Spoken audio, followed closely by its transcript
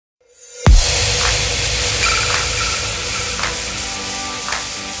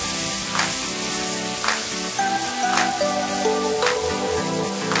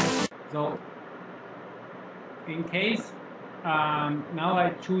in case now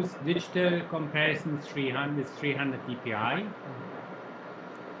I choose digital comparison 300 with 300 dpi.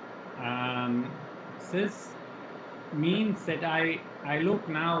 This means that I look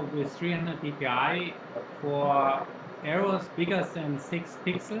now with 300 dpi for errors bigger than 6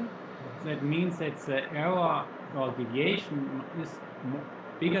 pixels. That means that the error or deviation is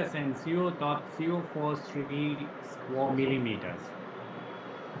bigger than 0.0434 millimeters.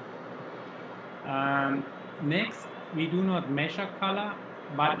 Next, we do not measure color,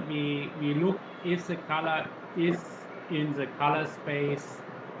 but we look if the color is in the color space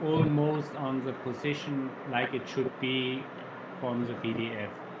almost on the position like it should be from the PDF.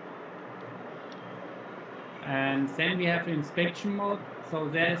 And then we have inspection mode. So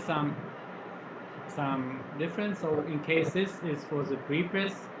there's some difference. So in case this is for the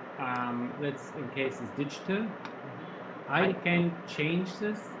prepress, that's in case it's digital. I can change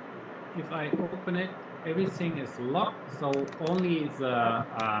this. If I open it, everything is locked, so only the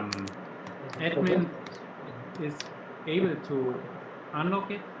admin is able to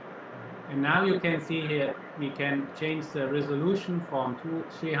unlock it. And now you can see here, we can change the resolution from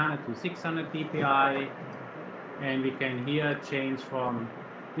 300 to 600 dpi, and we can here change from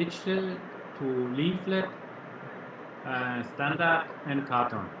digital to leaflet, standard, and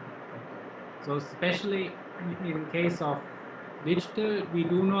carton. So especially in case of digital, we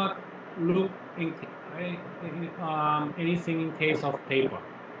do not look in anything in case of paper.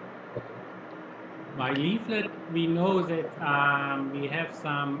 By leaflet, we know that we have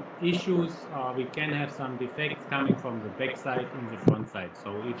some issues, or we can have some defects coming from the back side and the front side.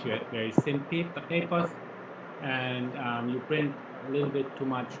 So if you have very thin papers and you print a little bit too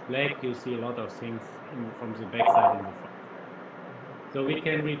much black, you see a lot of things from the back side and the front. So we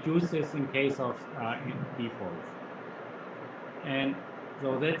can reduce this in case of defaults. And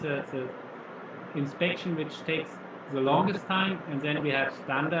so that's the inspection which takes the longest time, and then we have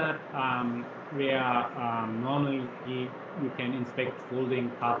standard where normally you can inspect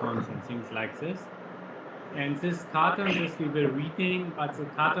folding cartons and things like this. And this carton, this we were reading, but the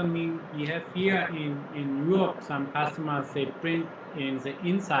carton we have here in Europe, some customers, they print in the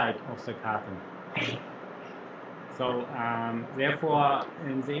inside of the carton. So therefore,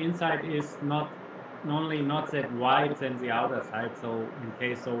 in the inside is normally not that wide than the outer side. So in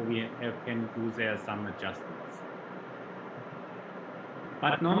case so, we can do there some adjustments.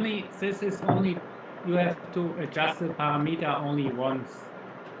 But normally this is only, you have to adjust the parameter only once,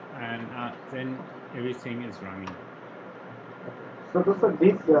 and then everything is running. So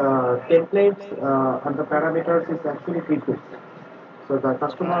these templates and the parameters is actually pre-fixed. So the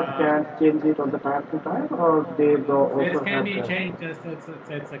customer can change it on the time to time, or they also it have can be changed. That's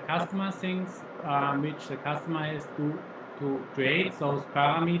the customer things which the customer has to create those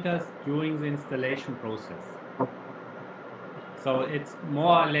parameters during the installation process. So it's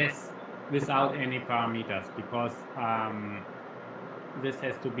more or less without any parameters, because this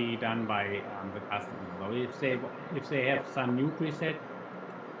has to be done by the customer. So if they have some new preset,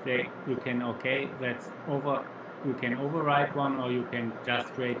 you can you can override one, or you can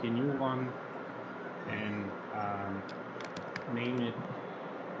just create a new one and name it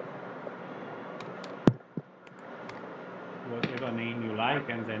whatever name you like,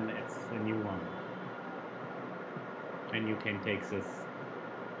 and then it's a new one. And you can take this.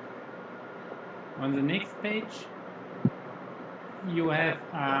 On the next page, you have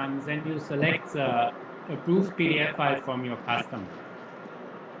then you select the approved PDF file from your customer.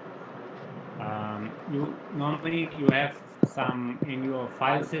 Normally you have some in your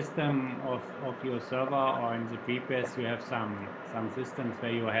file system of your server, or in the prepress you have some systems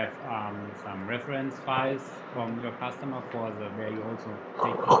where you have some reference files from your customer where you also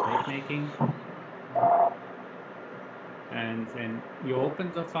take the plate making. And then you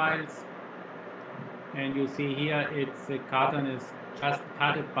open the files, and you see here the carton is just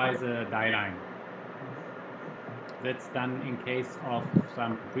cutted by the die line. That's done in case of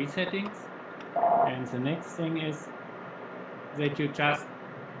some presettings. And the next thing is that you just,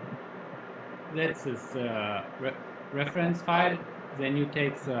 that's this reference file, then you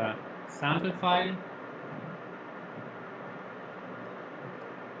take the sample file.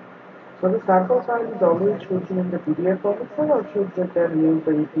 So the sample file is always chosen in the PDF format, or should they can use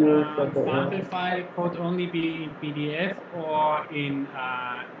the EPA? Sample file could only be in PDF or in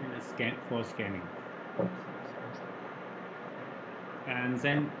a scan for scanning. And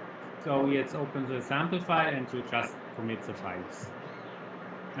then, so let's open the sample file, and you just commit the files.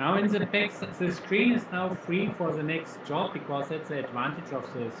 Now in the back, the screen is now free for the next job, because that's the advantage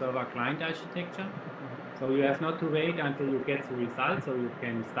of the server-client architecture. So you have not to wait until you get the result, so you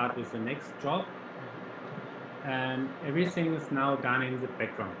can start with the next job. and everything is now done in the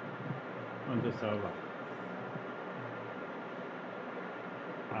background on the server.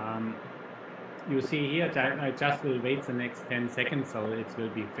 You see here, I just will wait the next 10 seconds, so it will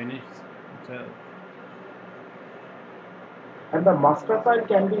be finished. So, and the master file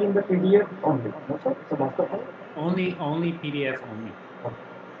can be in the PDF only, no sir? The master file? Only PDF only. Okay.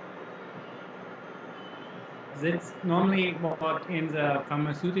 That's normally what in the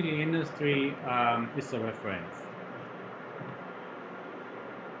pharmaceutical industry is the reference.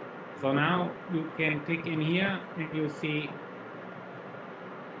 So now you can click in here and you see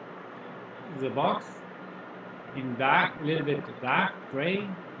the box in dark, a little bit dark gray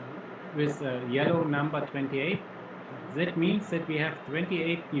with a yellow number 28. That means that we have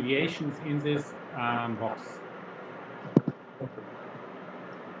 28 deviations in this box.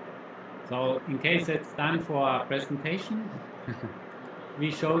 So in case it's done for a presentation,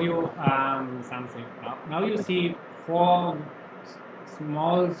 we show you something. Now you see 4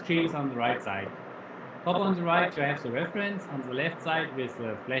 small screens on the right side. Top on the right you have the reference. On the left side with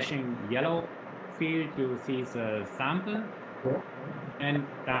the flashing yellow field you see the sample. Yeah. And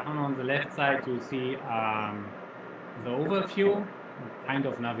down on the left side you see the overview, kind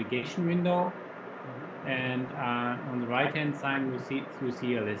of navigation window. And on the right hand side you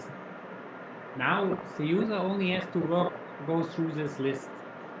see a list. Now the user only has to go through this list,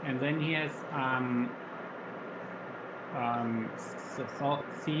 and then he has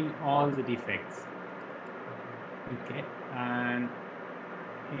seen all the defects. Okay, and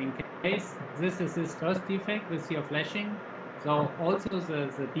in case this is his first defect with your flashing, so also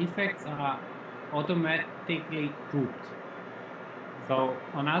the defects are automatically grouped. So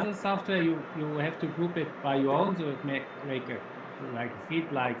on other software you have to group it by your own, so it make like a feed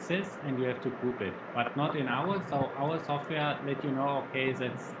like this, and you have to group it, but not in ours. So our software let you know, okay,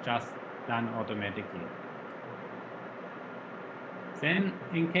 that's just done automatically. Then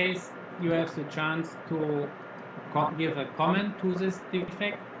in case you have the chance to give a comment to this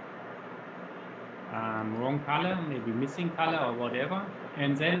defect, wrong color, maybe missing color or whatever,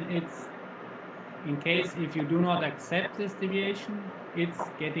 and then it's, in case if you do not accept this deviation, it's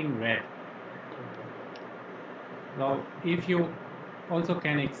getting red. So if you also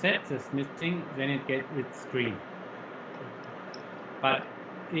can accept this missing, then it's green. But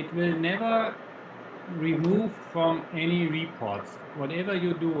it will never remove from any reports. Whatever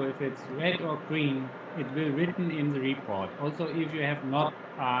you do, if it's red or green, it will written in the report. Also if you have not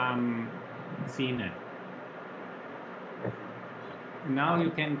seen it. Now you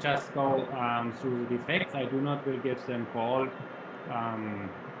can just go through the defects. I do not will give them for all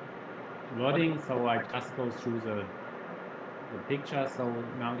wording, so I just go through the picture. So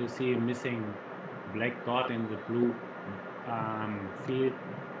now you see a missing black dot in the blue field,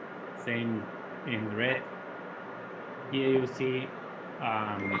 same in red. Here you see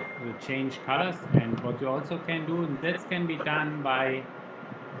the change colors, and what you also can do, and that can be done by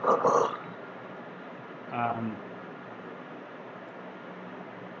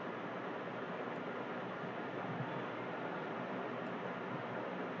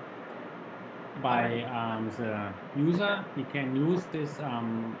the user. He can use this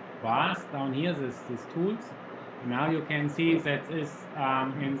bars down here, these tools. Now you can see that is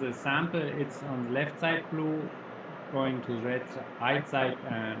in the sample, it's on the left side blue, going to the right side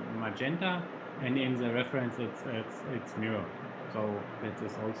magenta, and in the reference it's mirror. So that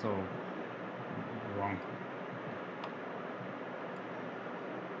is also wrong.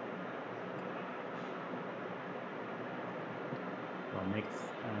 So next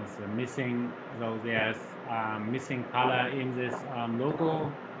is missing. So there's missing color in this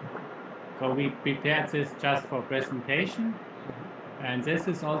logo. So we prepared this just for presentation, and this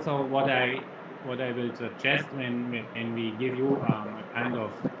is also what I will suggest when we give you a kind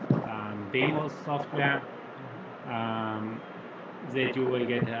of demo software, that you will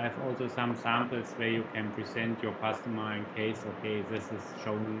have also some samples where you can present your customer in case, okay, this is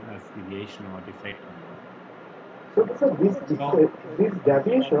shown as deviation or defect or not. So these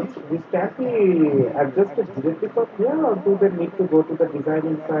deviations, this can be adjusted directly from here, or do they need to go to the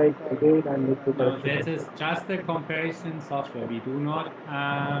designing side again and need to No, correct that it? is just a comparison software. We do not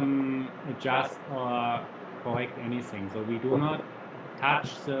adjust or correct anything. So we do not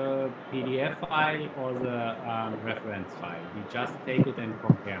touch the PDF file or the reference file. We just take it and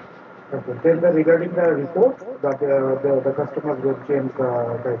compare. Okay. Then regarding the reports, that the customers will change the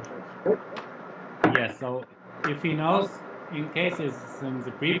corrections, right? Yes. So if he knows, in case it's in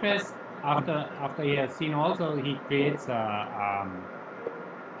the preface, after he has seen also, he creates a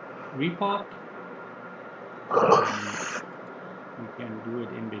report. We can do it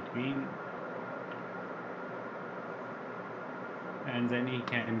in between. and then he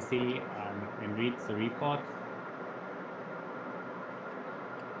can see and read the report.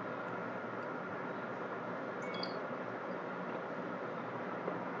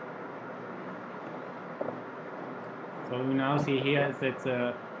 So we now see here that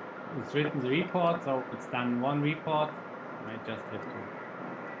it's written the report, so it's done one report. I just have to,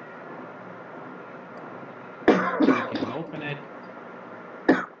 we can open it.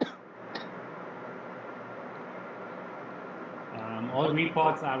 All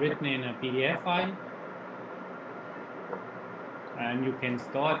reports are written in a PDF file, and you can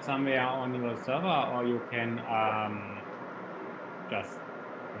store it somewhere on your server, or you can just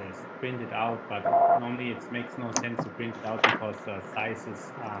print it out, but normally it makes no sense to print it out because the size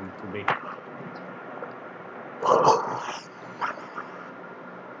is too big.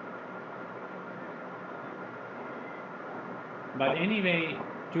 But anyway,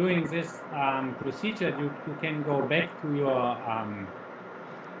 during this procedure, you can go back to your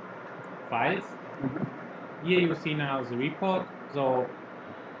files. Here you see now the report. So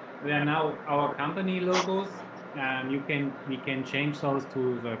they are now our company logos. We can change those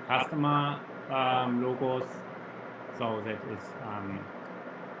to the customer logos. So that is,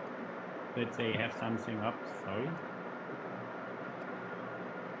 let's say, have something up. Sorry,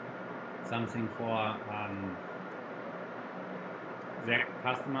 something for their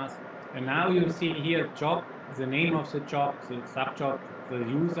customers. And now you see here job, the name of the job, the subjob, the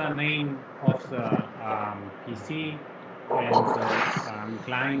username of the PC, and the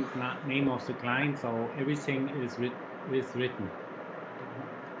client name of the client. So everything is written.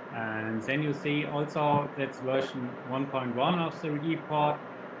 And then you see also that's version 1.1 of the report,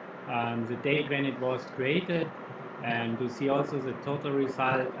 the date when it was created, and you see also the total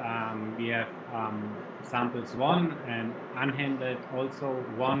result. We have samples 1 and unhandled also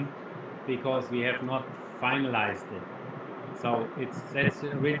 1 because we have not finalized it. So that's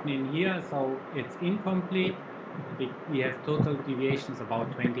written in here. So it's incomplete. We have total deviations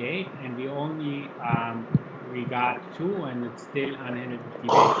about 28, and we only regard 2, and it's still unhandled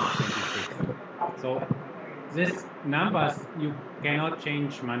deviations 26. So these numbers you cannot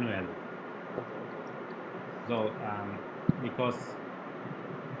change manually. So because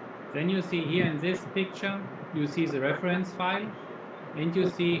then you see here in this picture, you see the reference file, and you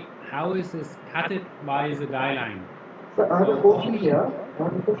see how is this cut it by the guideline. So I have a question here.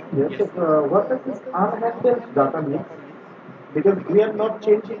 Yes. So what does this unhandled data mean? Because we are not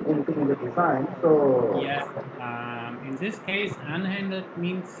changing anything in the design. So Yes. In this case, unhandled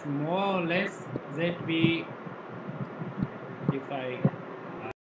means more or less that we, if I